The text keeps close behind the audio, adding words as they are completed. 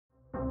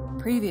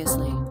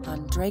Previously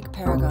on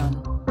DrakeParagon.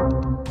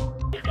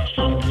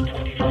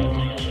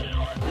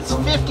 It's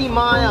 50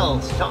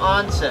 miles to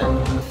Onset.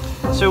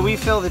 So we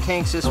fill the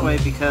tanks this way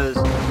because...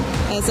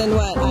 As in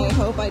what? I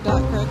hope I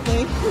dock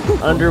correctly.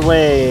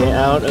 Underway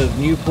out of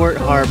Newport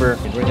Harbor.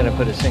 We're going to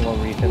put a single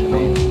reef in the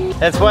main.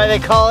 That's why they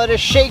call it a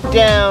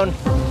shakedown.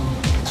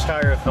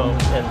 Styrofoam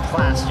and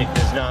plastic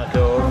does not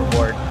go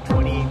overboard.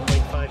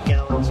 28.5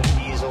 gallons of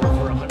diesel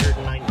for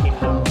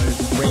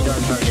 $119. Radar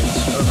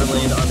targets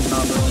overlaid on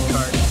top of the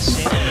cart.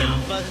 Sitting in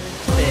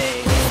Buzzards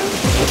Bay.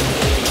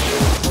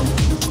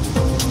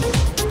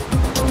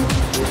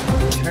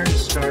 Turn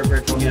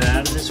starboard to get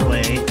out of this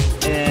way.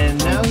 And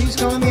now he's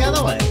going the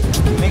other way.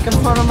 Making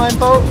fun of my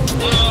boat.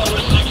 28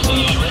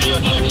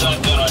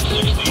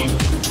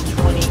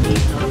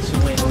 knots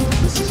of wind.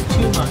 This is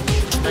too much.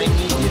 I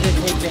need you to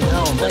take the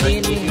helm. What do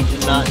you need? You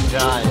to not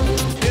jive.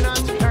 2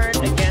 knots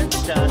current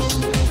against us,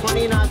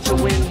 20 knots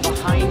of wind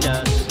behind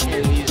us,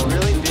 and these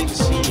really big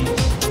seas.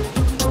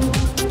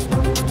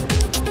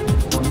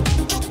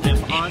 If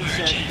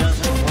Onset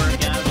doesn't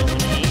work out in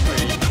an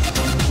anchorage,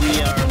 we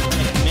are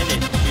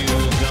committed to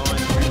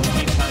going through the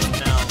Cape Cod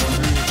Canal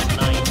through the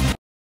night.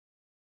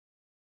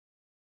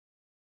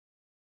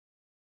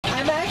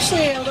 I'm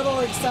actually a little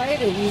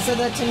excited. You said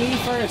that to me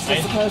first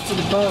as opposed to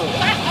the boat.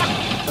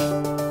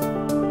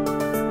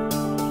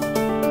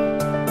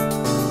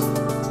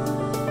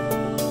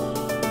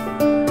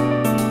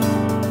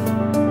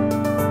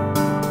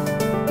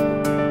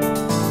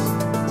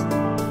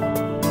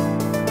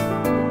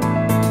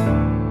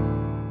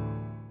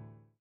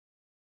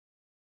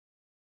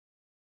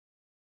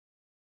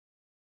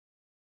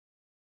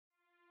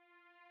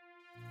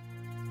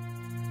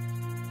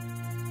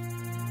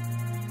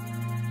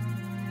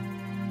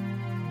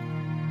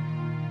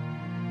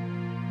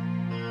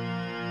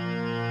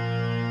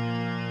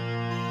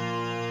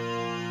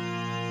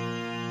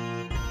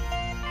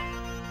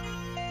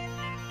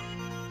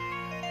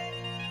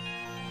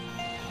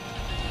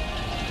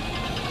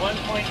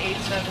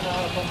 1.87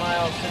 nautical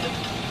miles to the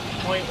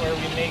point where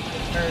we make the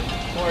turn to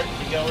port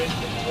to go into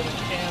the little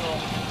channel.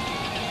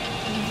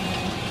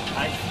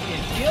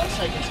 It feels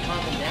like it's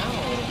calming down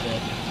a little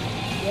bit.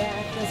 Yeah,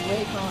 it feels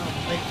way calm.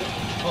 Like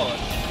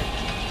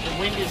the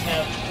wind is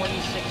now 26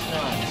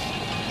 knots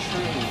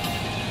true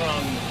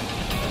from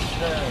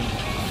astern.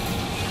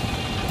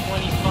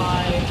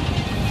 25,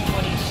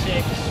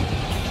 26,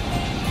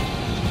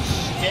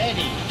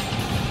 steady.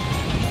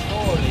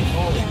 Holy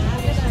moly. Yeah,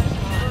 after that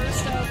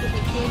burst out the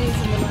bikinis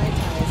and the Mai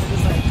Tais, it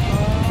was like,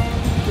 oh,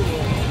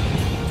 cool.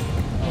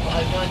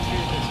 I've gone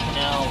through this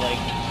canal like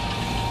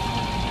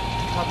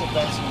a couple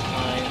dozen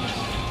times.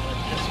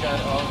 I've just got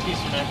all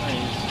these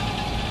memories.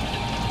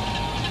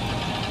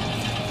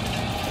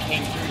 I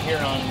came through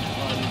here on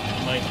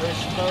my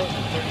first boat,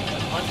 the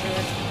 30-foot Hunter.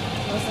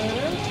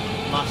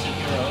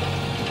 Masahiro.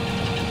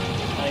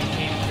 I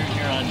came through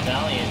here on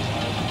Valiant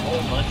a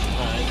whole bunch of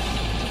times.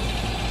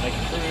 I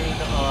crewed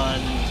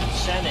on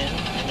Senin,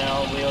 and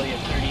now Whaley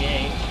at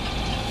 38.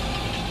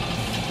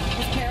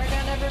 Has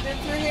Paragon ever been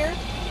through here?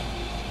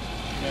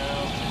 No.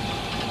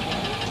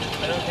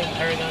 I don't think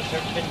Paragon's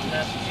ever been to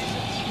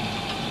Massachusetts.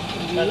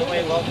 By the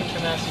way, welcome to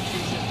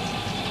Massachusetts.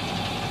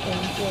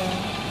 Thank you.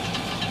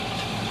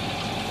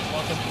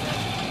 Welcome to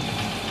Massachusetts.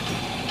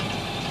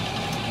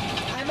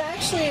 I'm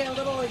actually a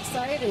little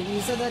excited. You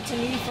said that to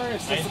me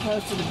first as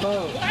opposed to the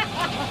boat.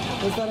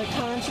 Was that a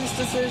conscious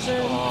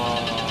decision?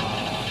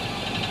 Aww.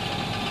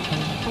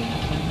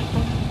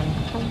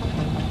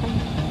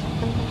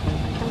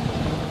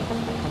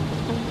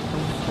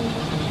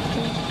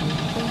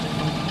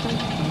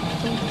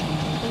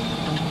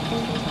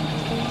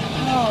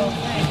 Oh,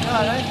 thank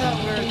God. I thought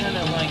we were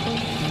gonna, like,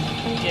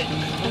 get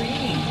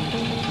creamed.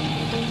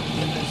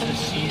 Because the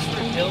seas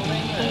were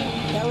building.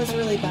 That was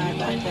really bad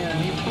back there.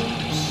 We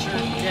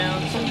surfed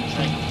down some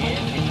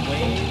gigantic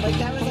waves. Like,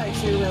 that was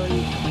actually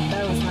really,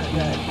 that was not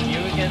good. You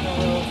were getting a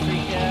little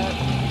freaked out?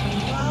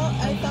 Well,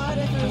 I thought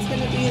if it was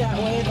going to be that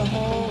way the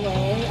whole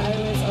way, I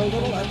was a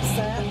little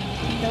upset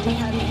that we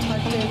hadn't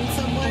tucked in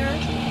somewhere.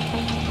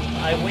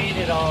 I weighed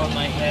it all in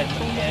my head,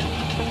 and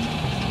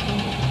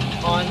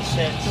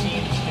Onset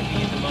seems to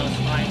be the most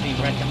highly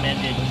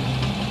recommended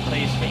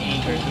place to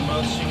anchor, the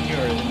most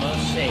secure, the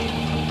most safe.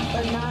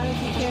 But not if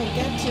you can't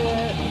get to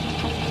it.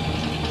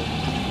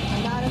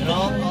 Not if And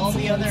all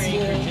the other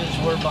anchorages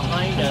were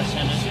behind us,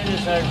 and as soon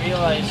as I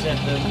realized that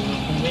the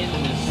wind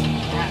was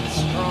that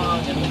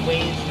strong and the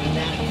waves were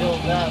that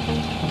filled up,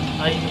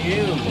 I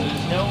knew there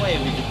was no way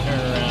we could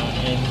turn around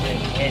and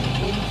head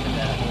into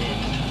that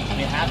wind.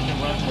 We have to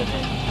run with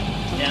it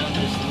down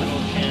this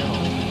little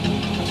channel.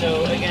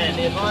 So again,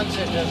 if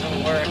Onset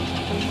doesn't work,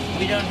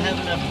 we don't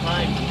have enough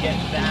time to get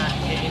back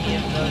to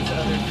any of those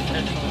other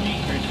potential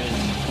anchorages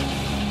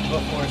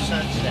before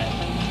sunset.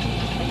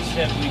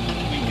 Instead, we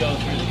go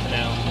through the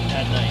canal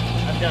at night.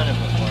 I've done it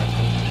before.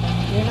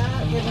 You're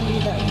not giving me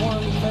that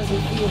warm, fuzzy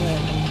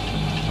feeling.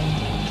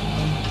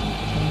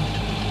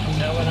 Is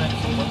that what I'm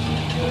supposed to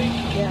be doing?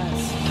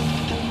 Yes.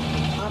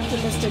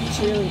 Optimistic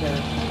cheerleader.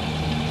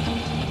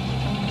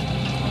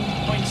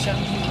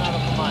 0.72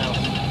 nautical miles.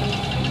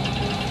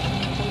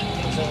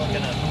 Things are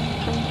looking up.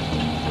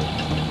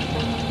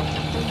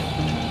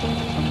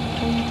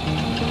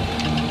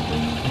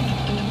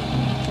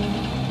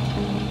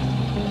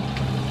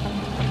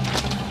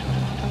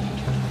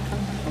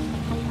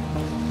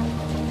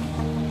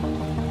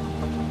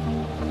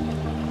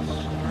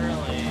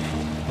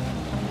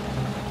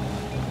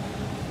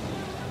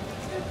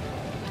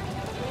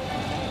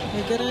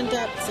 We're good on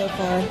depth so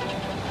far.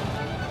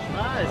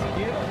 Ah, it's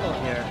beautiful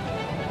here.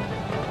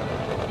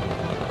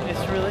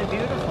 It's really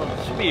beautiful.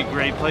 This should be a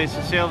great place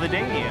to sail the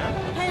dinghy, huh?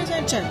 Pay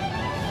attention.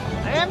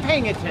 I am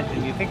paying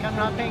attention. You think I'm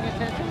not paying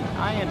attention?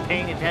 I am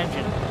paying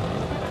attention.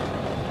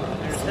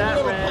 There's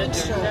that red,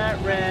 there's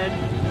that red.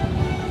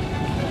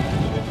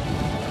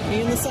 Are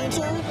you in the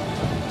sunshine?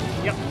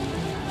 Yep.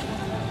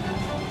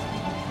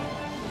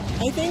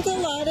 I think a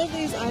lot of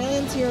these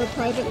islands here are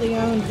privately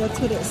owned. That's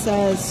what it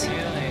says.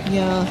 Really?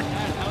 Yeah.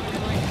 How would you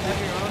like to have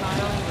your own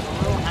island with a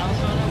little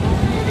house on it?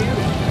 What do you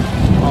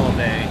do? All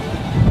day.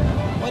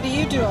 What do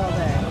you do all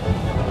day?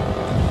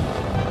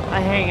 I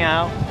hang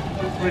out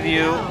with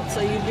you. Wow, so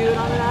you do it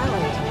on an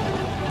island.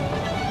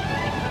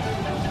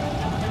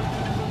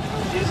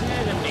 Isn't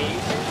it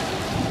amazing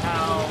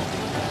how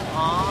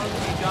long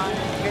we got in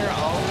here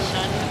all of a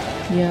sudden?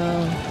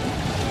 Yeah.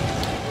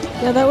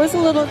 Yeah, that was a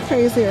little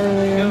crazy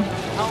earlier. You know,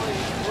 how it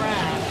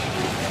crashed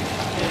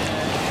in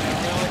a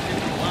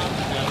relatively long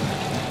zone.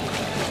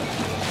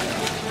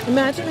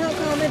 Imagine how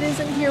calm it is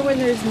in here when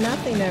there's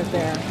nothing out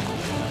there.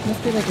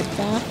 Must be like a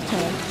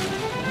bathtub.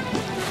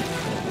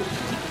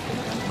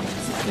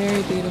 It's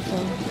very beautiful.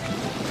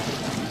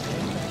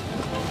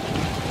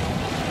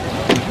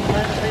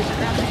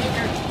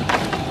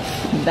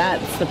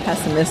 That's the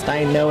pessimist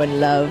I know and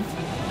love.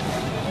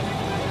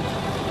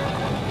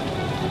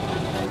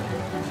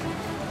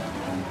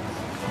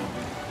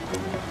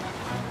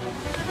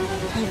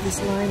 I have this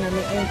line on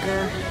the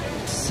anchor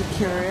to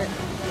secure it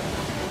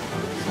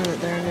so that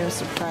there are no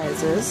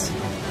surprises.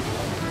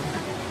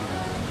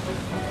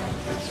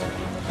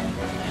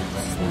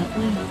 It's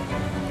lovely.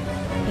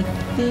 I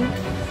think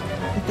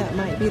that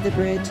might be the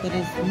bridge that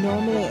is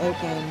normally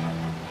open.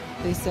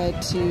 They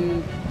said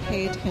to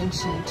pay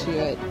attention to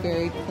it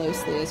very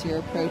closely as you're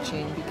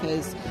approaching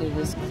because if it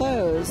is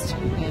closed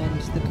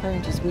and the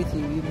current is with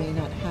you, you may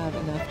not have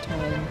enough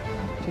time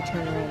to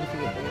turn around if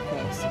you get very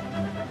close.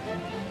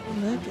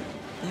 Look at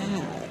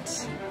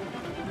that.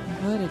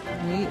 What a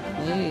great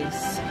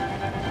place.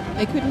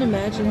 I couldn't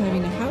imagine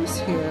having a house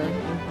here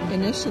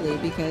initially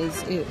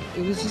because it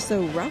was just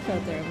so rough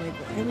out there. I'm like,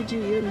 why would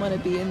you even want to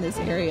be in this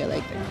area?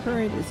 Like, the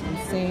current is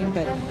insane,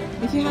 but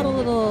if you had a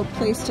little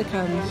place to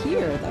come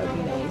here, that would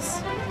be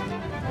nice.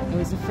 I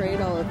was afraid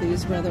all of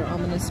these rather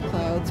ominous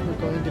clouds were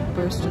going to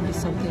burst into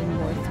something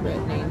more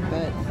threatening,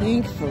 but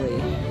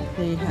thankfully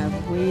they have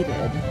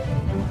waited.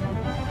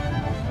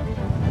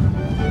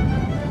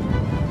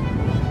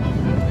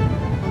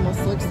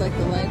 Almost looks like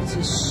the light is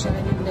just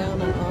shining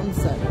down on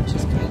Onset, which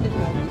is kind of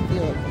how we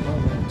feel at the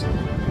moment.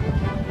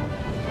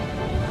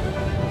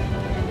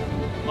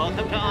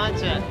 Welcome to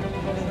Onset.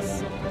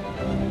 Yes.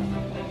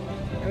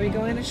 Are we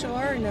going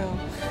ashore or no?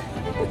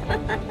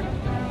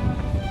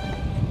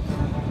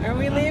 Are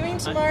we leaving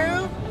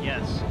tomorrow?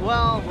 Yes.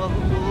 Well, we'll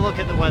look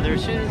at the weather.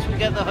 As soon as we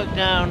get the hook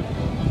down,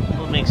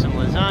 we'll make some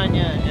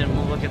lasagna and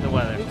we'll look at the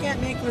weather. We can't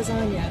make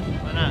lasagna.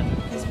 Why not?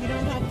 Because we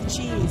don't have the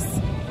cheese.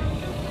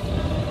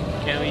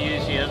 Can we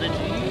use the other two?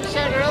 You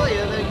said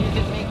earlier that you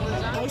could make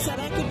lasagna. I said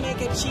I could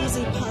make a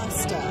cheesy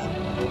pasta.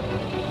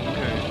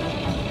 Okay.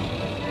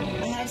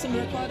 I have some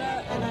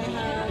ricotta and I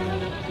have,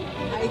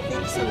 I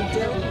think, some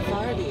dill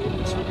Havarti,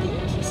 which would be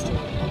interesting.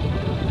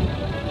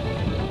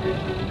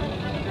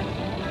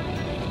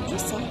 I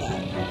saw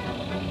that.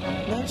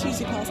 No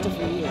cheesy pasta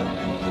for you.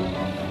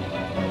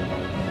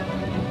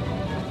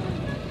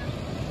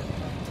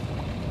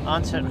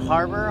 Onset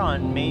Harbor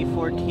on May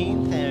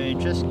 14th, and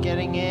we're just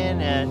getting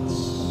in at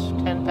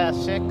 10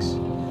 past 6.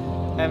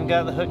 Haven't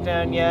got the hook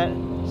down yet.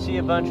 See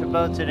a bunch of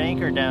boats at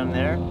anchor down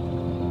there.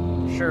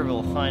 Sure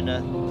we'll find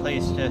a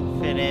place to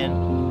fit in.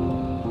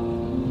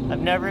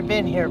 I've never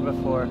been here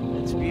before.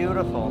 It's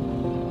beautiful.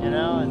 You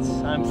know,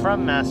 I'm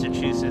from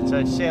Massachusetts.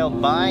 I've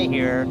sailed by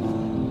here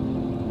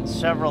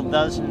several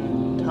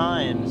dozen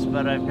times,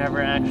 but I've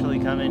never actually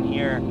come in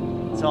here.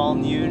 It's all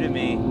new to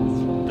me.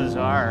 It's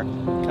bizarre.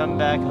 Come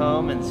back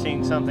home and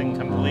seeing something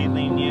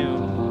completely new.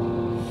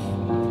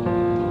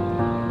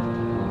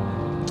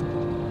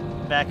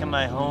 Back in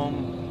my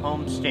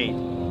home state.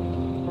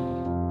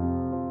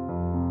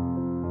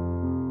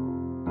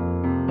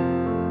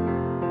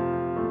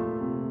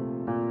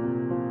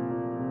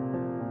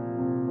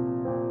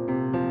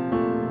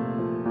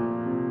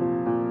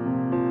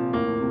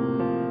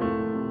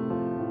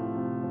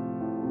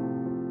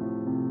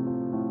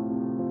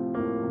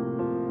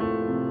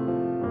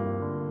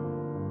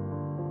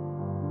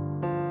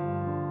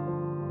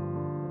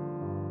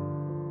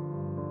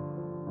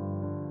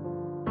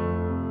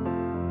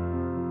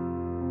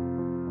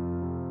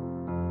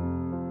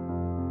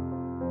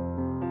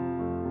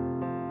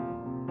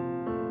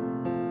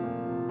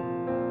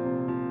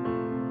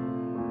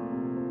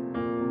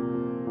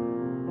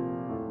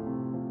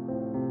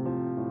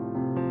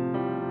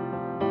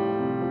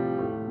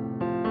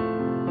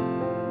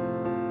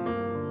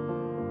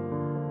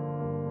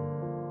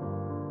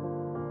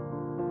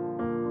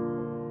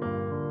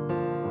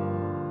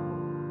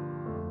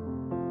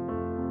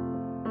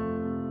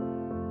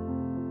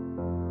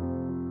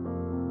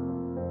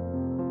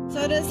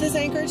 does this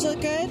anchorage look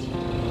good?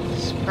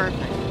 This is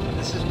perfect.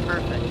 This is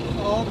perfect.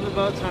 All the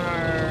boats on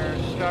our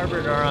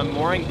starboard are on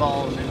mooring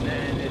balls,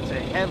 and it's a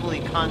heavily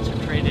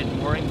concentrated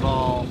mooring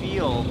ball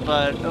field.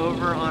 But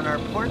over on our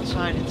port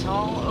side, it's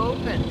all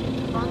open.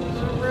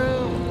 Tons of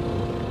room.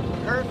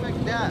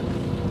 Perfect depth.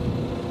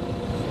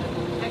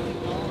 Protecting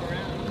all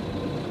around.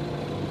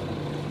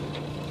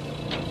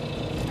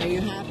 Are you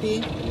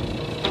happy?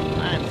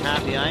 I'm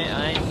happy.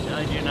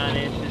 I do not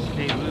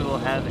anticipate we will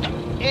have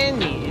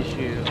any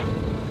issue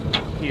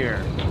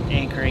here,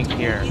 anchoring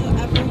here. If you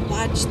ever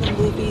watch the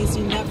movies,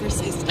 you never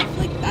say stuff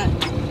like that.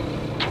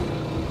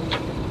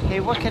 Hey,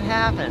 what can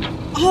happen?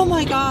 Oh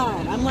my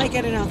god, I'm like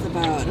getting off the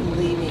boat. I'm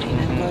leaving.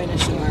 I'm going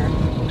ashore.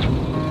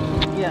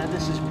 Yeah,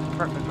 this is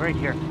perfect right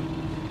here.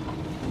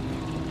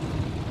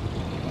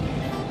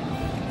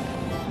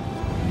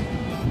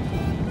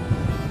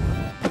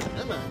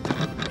 Come on.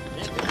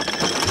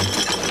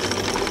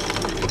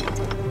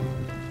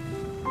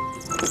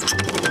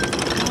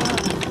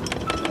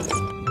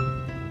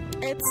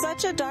 It's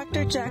such a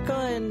Dr. Jekyll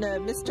and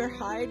Mr.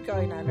 Hyde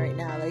going on right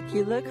now. Like,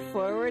 you look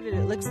forward and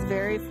it looks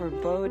very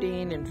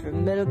foreboding and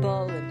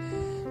formidable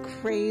and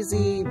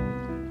crazy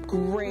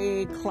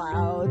gray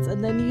clouds,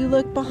 and then you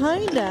look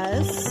behind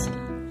us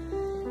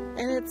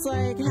and it's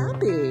like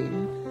happy.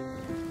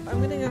 I'm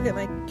gonna go get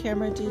my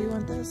camera. Do you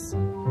want this?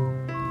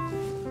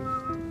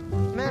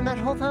 Man, that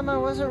whole time I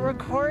wasn't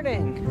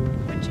recording.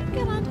 Would you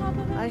get on top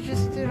of it? I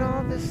just did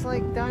all this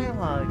like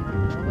dialogue.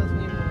 I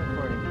wasn't even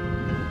recording.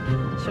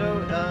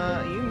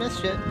 So, you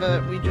missed it,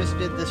 but we just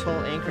did this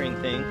whole anchoring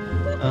thing.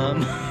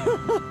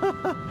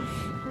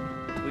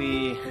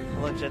 We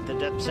looked at the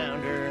depth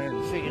sounder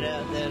and figured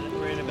out that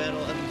we're in about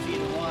 11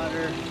 feet of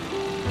water.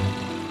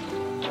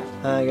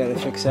 I gotta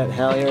fix that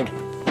halyard.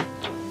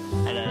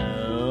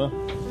 Hello.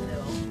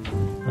 Hello.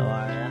 How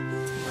are ya?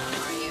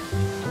 How are you?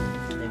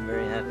 I'm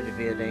very happy to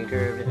be at anchor.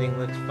 Everything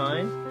looks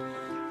fine.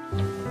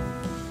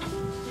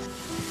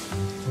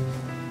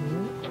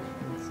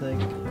 Looks like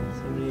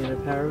somebody in a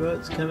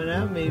powerboat's coming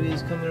out. Maybe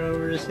he's coming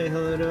over to say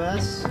hello to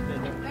us.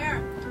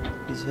 There.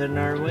 He's heading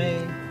our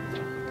way.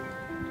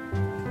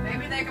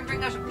 Maybe they can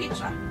bring us a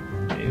pizza.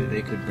 Maybe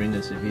they could bring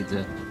us a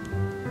pizza.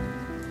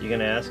 You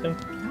gonna ask him?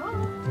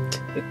 No.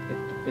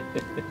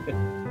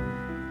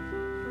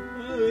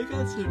 Oh, we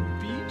got some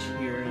beach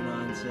here in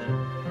Onset.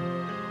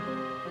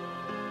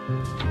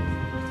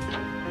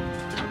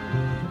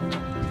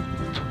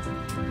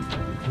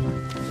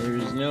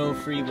 There's no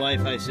free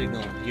Wi-Fi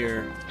signal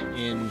here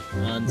in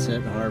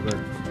Onset Harbor.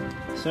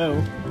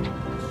 So,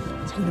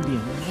 it's going to be a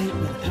night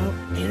without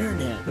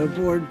internet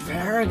aboard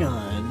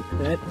Paragon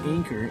at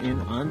anchor in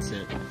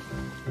Onset.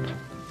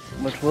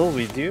 What will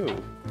we do?